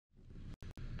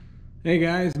Hey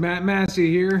guys, Matt Massey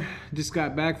here. Just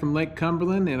got back from Lake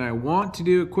Cumberland and I want to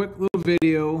do a quick little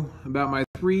video about my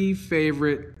 3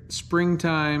 favorite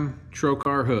springtime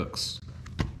Trokar hooks.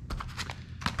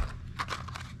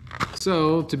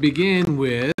 So to begin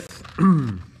with,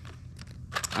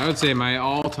 I would say my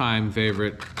all-time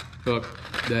favorite hook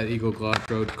that Eagle Claw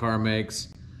Trokar makes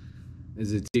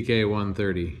is a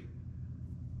TK130.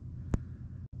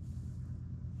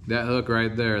 That hook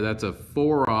right there, that's a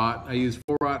 4/0. I use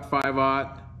 4/0,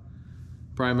 5/0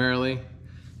 primarily.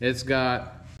 It's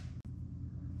got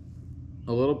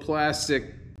a little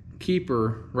plastic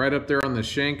keeper right up there on the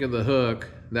shank of the hook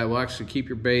that will actually keep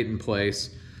your bait in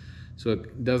place so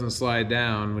it doesn't slide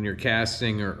down when you're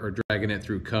casting or dragging it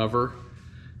through cover.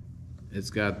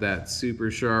 It's got that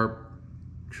super sharp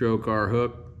Trokar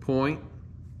hook point,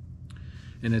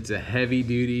 and it's a heavy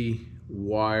duty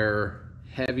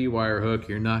heavy wire hook.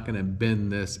 You're not going to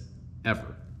bend this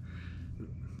ever.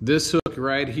 This hook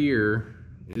right here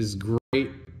is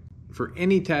great for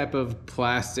any type of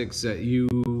plastics that you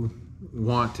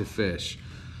want to fish.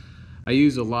 I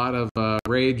use a lot of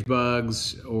rage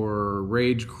bugs or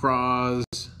rage craws,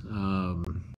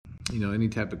 any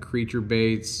type of creature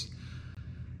baits.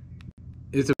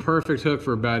 It's a perfect hook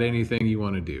for about anything you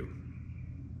want to do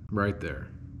right there.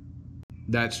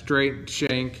 That straight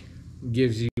shank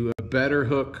gives you a better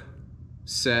hook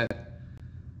set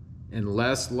and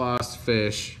less lost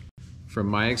fish. From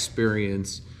my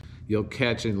experience, you'll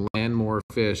catch and land more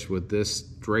fish with this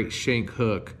straight shank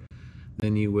hook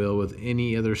than you will with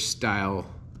any other style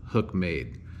hook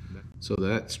made. So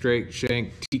that straight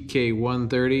shank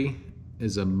TK130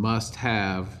 is a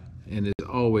must-have and is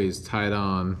always tied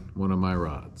on one of my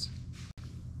rods.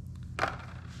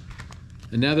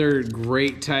 Another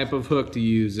great type of hook to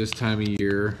use this time of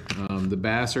year. The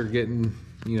bass are getting,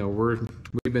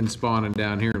 we've been spawning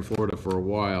down here in Florida for a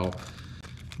while,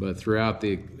 but throughout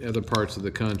the other parts of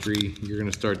the country, you're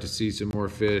going to start to see some more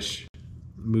fish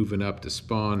moving up to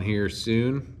spawn here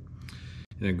soon.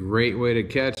 And a great way to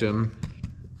catch them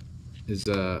is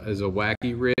a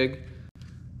wacky rig.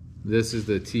 This is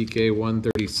the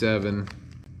TK137.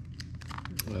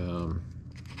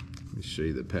 Let me show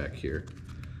you the pack here.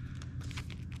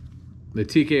 The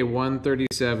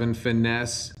TK137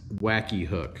 Finesse Wacky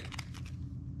Hook,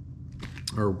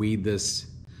 or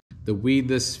the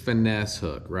Weedless Finesse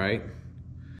Hook, right?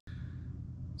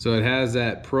 So it has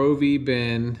that Pro V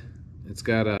bend. It's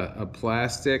got a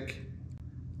plastic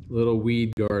little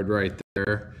weed guard right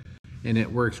there, and it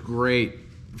works great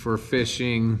for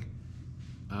fishing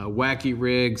wacky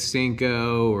rig,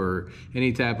 Cinco, or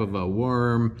any type of a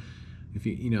worm. If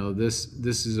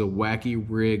this is a wacky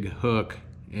rig hook,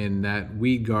 and that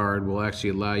weed guard will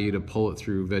actually allow you to pull it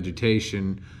through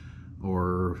vegetation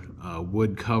or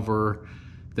wood cover,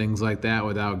 things like that,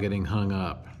 without getting hung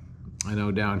up. I know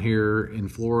down here in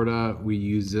Florida, we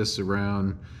use this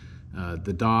around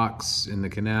the docks and the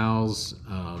canals,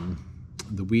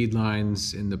 the weed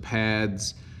lines in the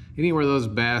pads, anywhere those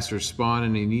bass are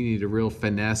spawning and you need a real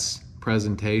finesse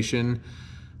presentation,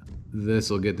 this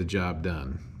will get the job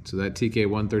done. So that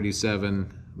TK137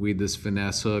 Weedless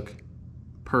Finesse Hook,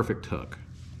 perfect hook.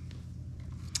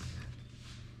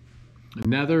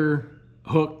 Another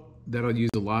hook that I'll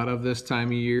use a lot of this time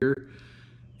of year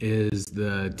is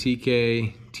the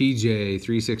TJ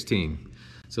 316.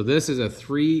 So this is a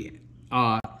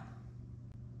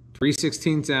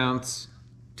 3/16 ounce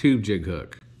tube jig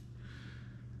hook.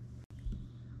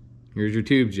 Here's your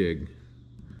tube jig.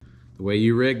 The way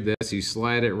you rig this, you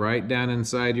slide it right down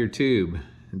inside your tube.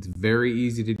 It's very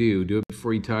easy to do. Do it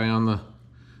before you tie on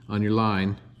your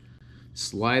line.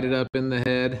 Slide it up in the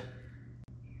head.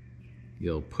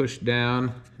 You'll push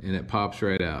down and it pops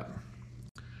right out.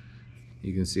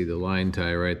 You can see the line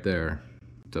tie right there.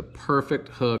 It's a perfect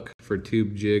hook for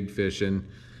tube jig fishing.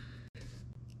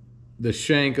 The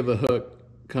shank of the hook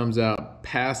comes out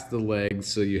past the legs,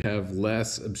 so you have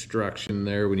less obstruction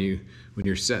there when you're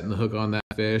setting the hook on that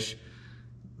fish.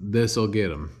 This will get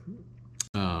them.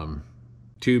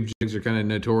 Tube jigs are kind of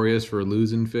notorious for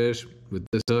losing fish. With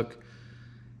this hook,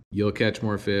 you'll catch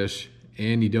more fish,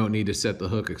 and you don't need to set the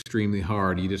hook extremely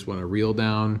hard. You just want to reel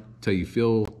down till you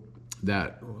feel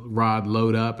that rod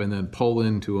load up and then pull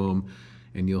into them,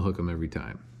 and you'll hook them every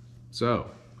time.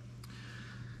 So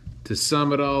to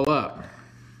sum it all up,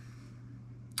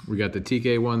 we got the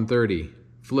TK130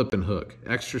 flipping hook,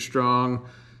 extra strong.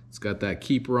 It's got that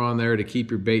keeper on there to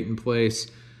keep your bait in place.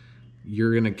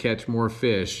 You're gonna catch more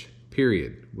fish,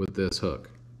 period, with this hook.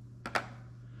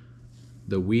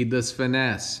 The Weedless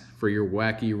Finesse for your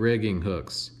wacky rigging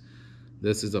hooks.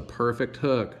 This is a perfect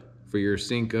hook for your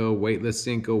Cinco, weightless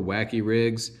Cinco, wacky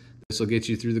rigs. This will get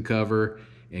you through the cover,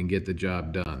 and get the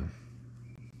job done.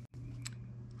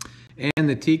 And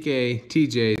the TJ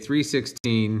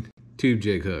 316 tube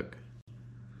jig hook.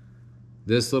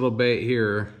 This little bait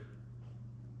here,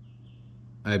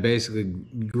 I basically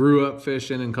grew up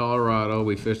fishing in Colorado.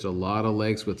 We fished a lot of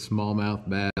lakes with smallmouth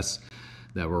bass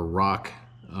that were rock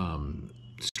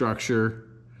structure,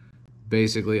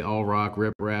 basically all rock,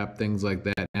 riprap, things like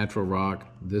that, natural rock.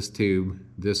 This tube,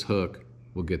 this hook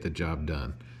will get the job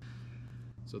done.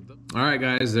 So, all right,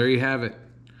 guys, there you have it.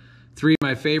 3 of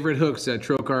my favorite hooks that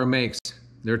Trokar makes.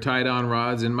 They're tied on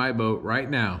rods in my boat right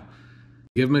now.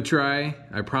 Give them a try.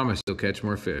 I promise you'll catch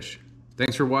more fish.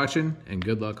 Thanks for watching, and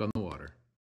good luck on the water.